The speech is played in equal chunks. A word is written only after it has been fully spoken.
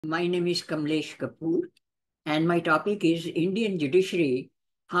My name is Kamlesh Kapur, and my topic is Indian judiciary,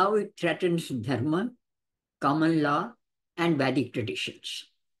 how it threatens Dharma, common law, and Vedic traditions.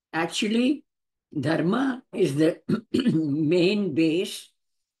 Actually, Dharma is the main base,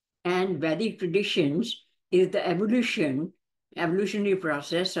 and Vedic traditions is the evolutionary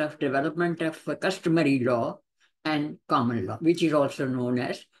process of development of customary law and common law, which is also known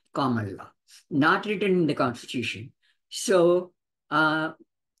as common law, not written in the constitution. So, uh,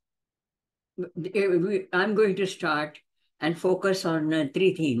 I'm going to start and focus on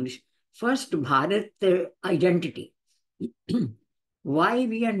three themes. First, Bharat identity. Why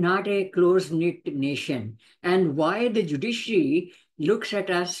we are not a close-knit nation, and why the judiciary looks at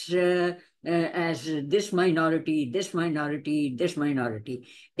us as this minority, this minority, this minority,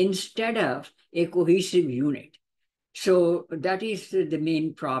 instead of a cohesive unit. So that is the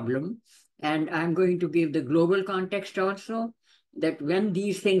main problem. And I'm going to give the global context also, that when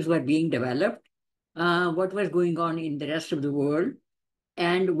these things were being developed, what was going on in the rest of the world,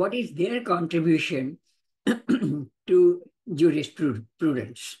 and what is their contribution to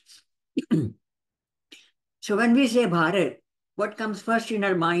jurisprudence. So when we say Bharat, what comes first in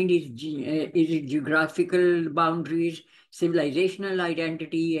our mind is it geographical boundaries, civilizational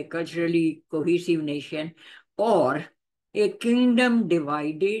identity, a culturally cohesive nation, or a kingdom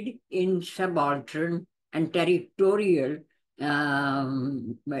divided in subaltern and territorial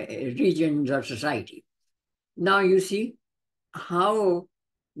regions of society. Now you see how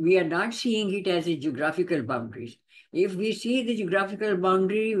we are not seeing it as a geographical boundaries. If we see the geographical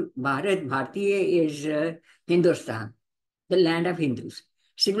boundary, Bharatiya is Hindustan, the land of Hindus.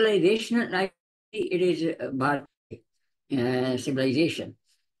 Civilizational, it is Bharatiya civilization.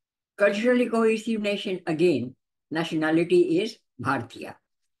 Culturally cohesive nation, again, nationality is Bharatiya.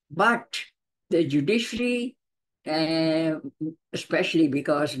 But the judiciary, uh, especially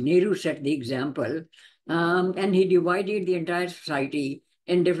because Nehru set the example, and he divided the entire society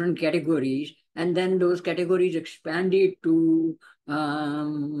in different categories, and then those categories expanded to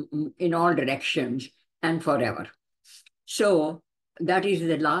in all directions and forever. So that is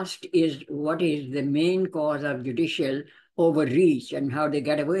the last is what is the main cause of judicial overreach and how they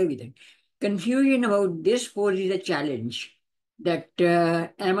get away with it. Confusion about this poses a challenge that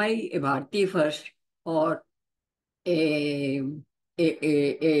am I a Bharati first or a,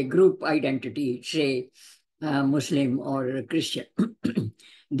 a group identity, say Muslim or Christian.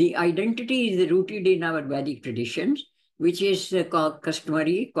 The identity is rooted in our Vedic traditions, which is called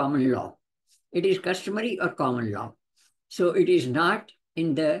customary common law. It is customary or common law. So it is not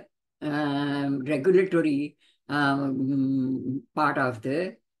in the regulatory part of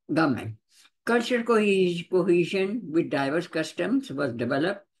the government. Cultural cohesion with diverse customs was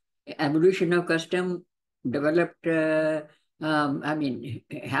developed. Evolution of custom developed,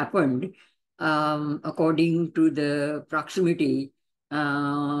 happened according to the proximity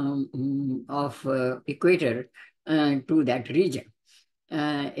of equator to that region.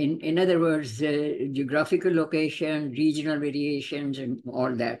 In other words, geographical location, regional variations, and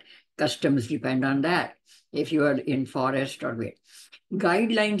all that, customs depend on that. If you are in forest or where.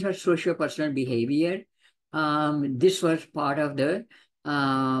 Guidelines for socio-personal behavior, this was part of the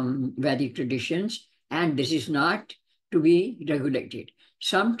Vedic traditions, and this is not to be regulated.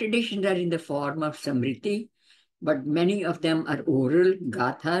 Some traditions are in the form of samriti, but many of them are oral,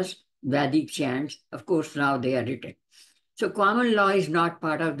 gathas, Vedic chants. Of course, now they are written. So common law is not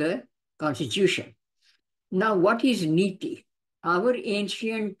part of the constitution. Now, what is niti? Our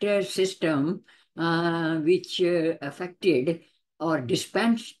ancient system, which affected or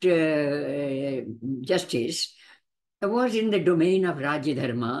dispensed justice, was in the domain of Rajya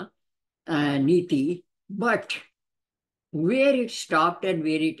Dharma, niti, but where it stopped and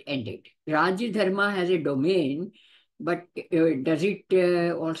where it ended. Rajya Dharma has a domain, but does it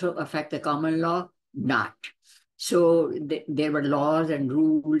also affect the common law? Not. So there were laws and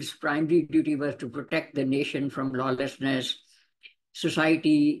rules. Primary duty was to protect the nation from lawlessness.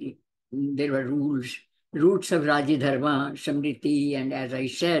 Society, there were rules. Roots of Rajya Dharma, Samriti, and as I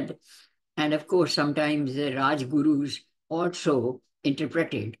said, and of course, sometimes the Rajgurus also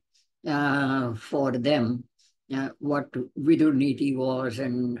interpreted for them what Vidur Niti was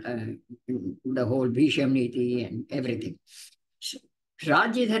and the whole Bhishma Niti and everything. So,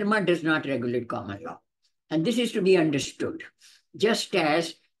 Rajya Dharma does not regulate common law. And this is to be understood. Just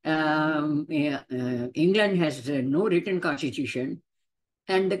as England has no written constitution,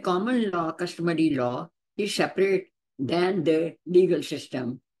 and the common law, customary law, is separate than the legal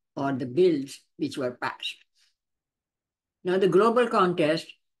system or the bills which were passed. Now, the global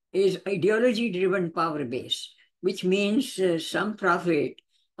contest is ideology driven power base, which means some profit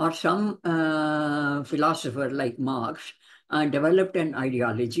or some philosopher like Marx developed an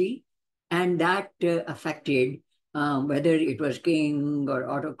ideology, and that affected whether it was king or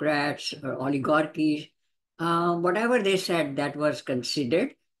autocrats or oligarchies, whatever they said, that was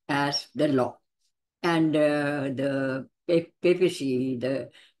considered as the law. And the papacy, the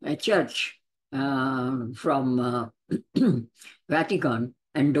church from Vatican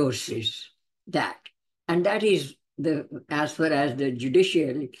endorses that. And that is the, as far as the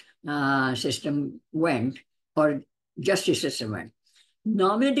judicial system went, or justice system went.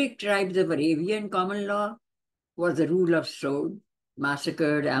 Nomadic tribes of Arabian common law was the rule of sword,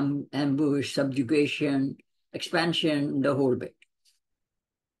 massacred, ambush, subjugation, expansion, the whole bit.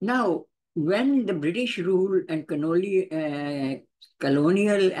 Now, when the British rule and colonial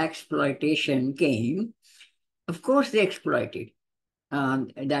exploitation came, of course they exploited.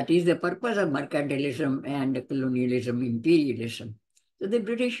 That is the purpose of mercantilism and colonialism, imperialism. So the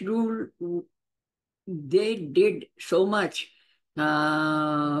British rule, they did so much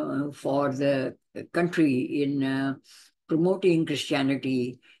for the country in promoting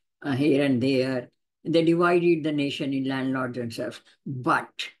Christianity here and there. They divided the nation in landlords and serfs, but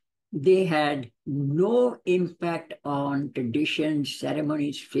they had no impact on traditions,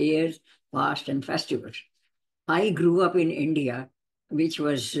 ceremonies, fairs, fasts, and festivals. I grew up in India, which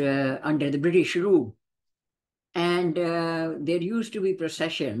was under the British rule, and there used to be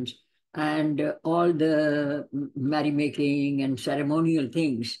processions and all the merrymaking and ceremonial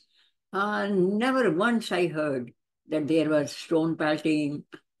things. Never once I heard that there was stone pelting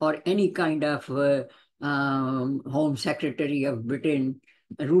or any kind of Home Secretary of Britain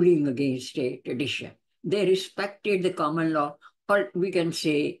ruling against a tradition. They respected the common law, or we can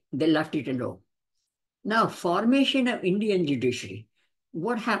say they left it alone. Now, formation of Indian judiciary.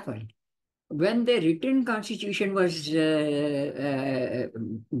 What happened? When the written constitution was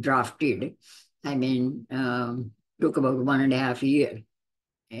drafted, I mean, took about 1.5 years.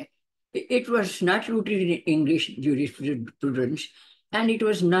 It was not rooted in English jurisprudence, and it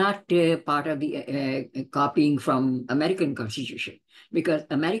was not part of the copying from American Constitution, because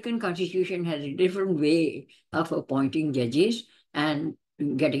American Constitution has a different way of appointing judges and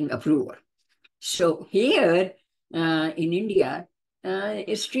getting approval. So here in India,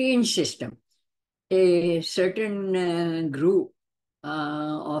 a strange system. A certain group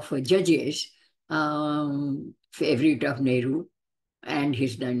of judges, favorite of Nehru and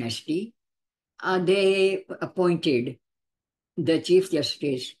his dynasty, they appointed the Chief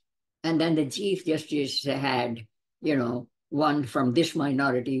Justice, and then the Chief Justice had, one from this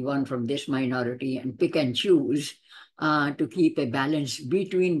minority, one from this minority, and pick and choose to keep a balance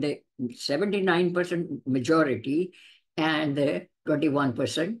between the 79% majority and the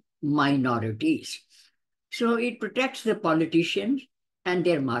 21% minorities. So it protects the politicians and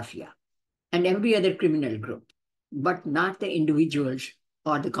their mafia and every other criminal group, but not the individuals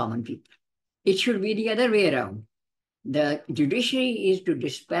or the common people. It should be the other way around. The judiciary is to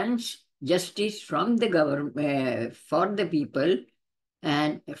dispense justice from the government, for the people,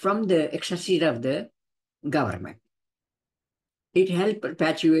 and from the excesses of the government. It helped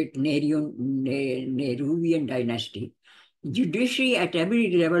perpetuate Nehruvian dynasty. Judiciary at every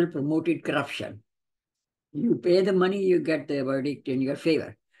level promoted corruption. You pay the money, you get the verdict in your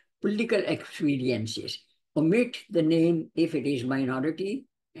favor. Political expediencies. Omit the name if it is minority,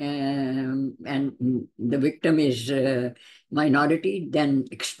 and the victim is minority, then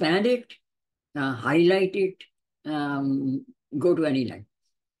expand it, highlight it, go to any line.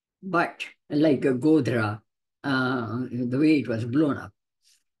 But like a Godhra, the way it was blown up.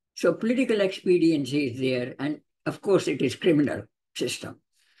 So political expediency is there, and of course it is criminal system.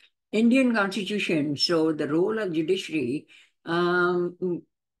 Indian Constitution, so the role of judiciary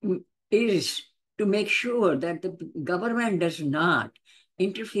is to make sure that the government does not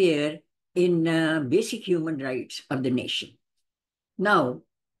interfere in basic human rights of the nation. Now,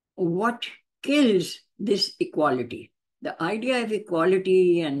 what kills this equality? The idea of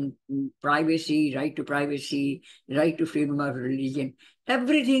equality and privacy, right to privacy, right to freedom of religion,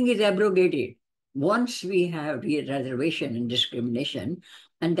 everything is abrogated once we have reservation and discrimination.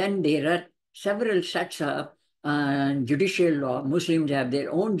 And then there are several sets of judicial law. Muslims have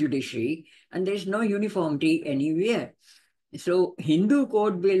their own judiciary, and there is no uniformity anywhere. So Hindu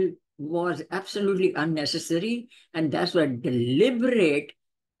code bill was absolutely unnecessary, and that's a deliberate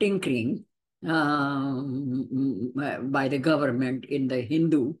tinkering by the government in the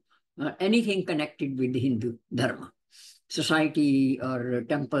Hindu, anything connected with the Hindu Dharma, society or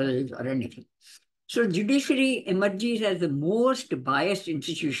temples or anything. So judiciary emerges as the most biased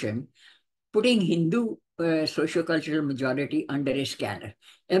institution, putting Hindu socio-cultural majority under a scanner.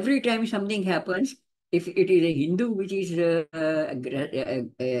 Every time something happens, if it is a Hindu which is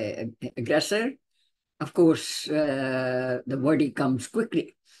aggressor, of course, the verdict comes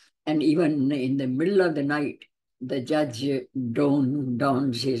quickly. And even in the middle of the night, the judge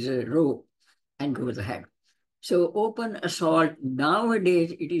dons his robe and goes ahead. So open assault,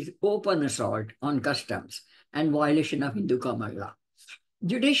 nowadays it is open assault on customs and violation of Hindu common law.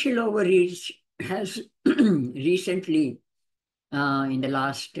 Judicial overreach has recently, in the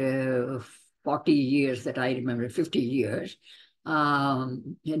last 40 years that I remember, 50 years,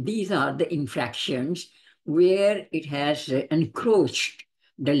 these are the infractions where it has encroached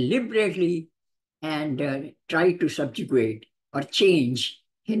deliberately and tried to subjugate or change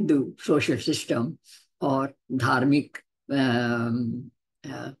Hindu social system or dharmic um,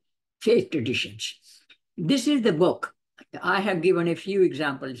 uh, faith traditions. This is the book. I have given a few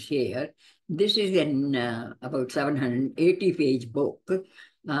examples here. This is an about 780-page book.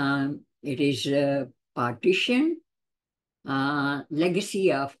 It is Partition,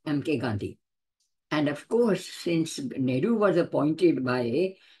 Legacy of M.K. Gandhi. And of course, since Nehru was appointed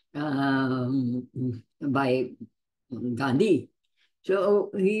by Gandhi, so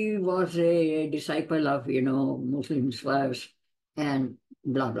he was a disciple of, Muslims first and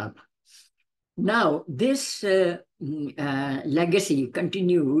blah, blah, blah. Now, this legacy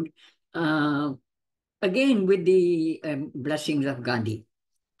continued again with the blessings of Gandhi.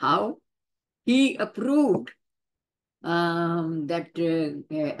 How? He approved that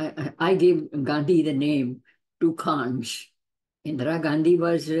I gave Gandhi the name to Khans. Indira Gandhi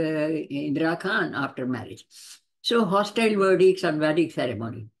was Indira Khan after marriage. So hostile verdicts on Vedic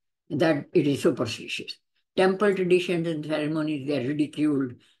ceremony, that it is superstitious. Temple traditions and ceremonies, they are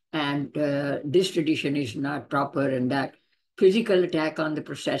ridiculed, and this tradition is not proper, and that physical attack on the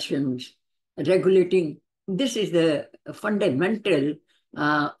processions, regulating, this is the fundamental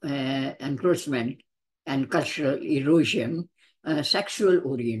encroachment and cultural erosion, sexual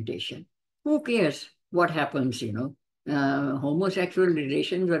orientation. Who cares what happens, homosexual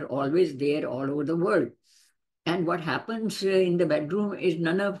relations were always there all over the world. And what happens in the bedroom is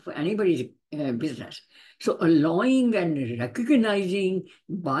none of anybody's business. So allowing and recognizing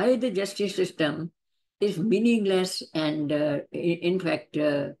by the justice system is meaningless and in fact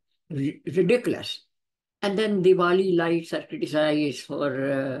ridiculous. And then Diwali lights are criticized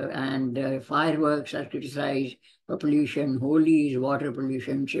and fireworks are criticized for pollution, Holi is water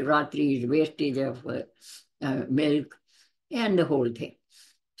pollution, Shivratri is wastage of milk, and the whole thing.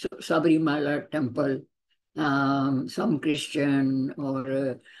 So Sabrimala temple, some Christian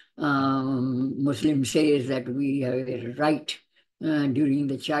or Muslim says that we have a right during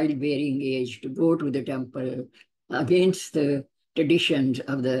the childbearing age to go to the temple against the traditions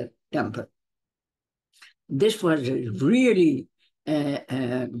of the temple. This was really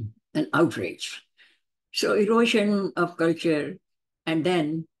an outrage. So erosion of culture, and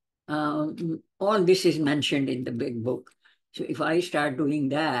then all this is mentioned in the big book. So if I start doing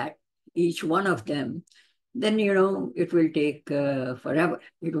that, each one of them, then, it will take forever.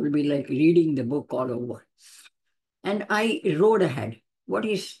 It will be like reading the book all over. And I rode ahead. What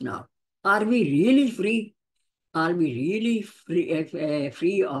is now? Are we really free? Are we really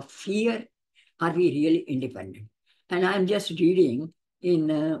free of fear? Are we really independent? And I'm just reading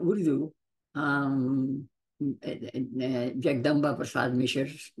in Urdu, Jagdamba Prasad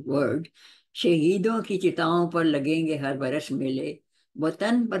Mishra's word, शहीदों की चिताओं पर लगेंगे हर बरस मेले,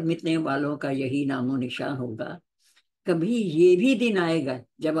 वतन पर मिटने वालों का यही नामो निशान होगा. कभी ये भी दिन आएगा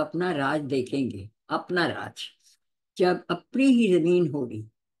जब अपना राज देखेंगे, अपना राज, जब अपनी ही जमीन होगी,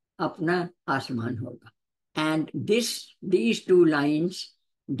 अपना आसमान होगा. And these two lines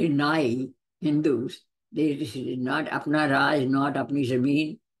deny Hindus. This is not apna raj, not apni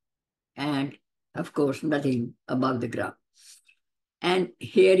zameen, and of course nothing above the ground. And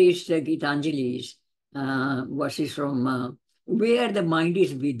here is the Gitanjali's verses from where the mind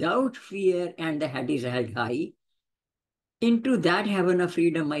is without fear and the head is held high. Into that heaven of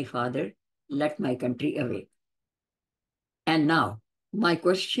freedom, my father, let my country away. And now, my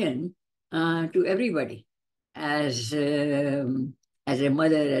question to everybody, as a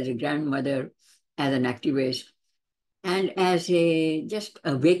mother, as a grandmother, as an activist, and as a just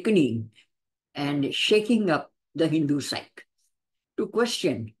awakening and shaking up the Hindu psyche, to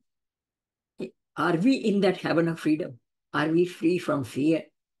question, are we in that heaven of freedom? Are we free from fear?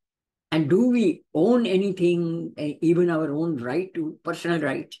 And do we own anything, even our own right to personal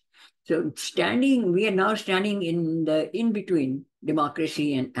rights? So we are now standing in the in-between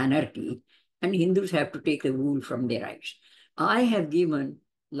democracy and anarchy, and Hindus have to take the wool from their eyes. I have given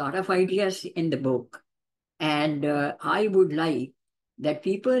a lot of ideas in the book, And I would like that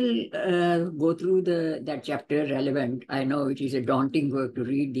people go through that chapter relevant. I know it is a daunting work to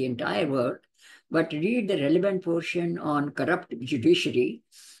read the entire work, but read the relevant portion on corrupt judiciary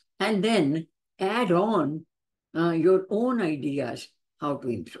and then add on your own ideas how to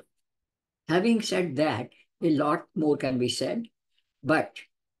improve. Having said that, a lot more can be said, but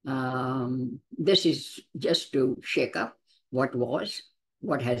this is just to shake up what was,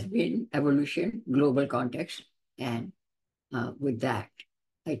 what has been, evolution, global context, and with that,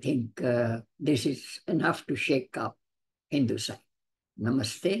 I think this is enough to shake up Hindu side.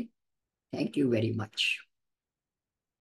 Namaste. Thank you very much.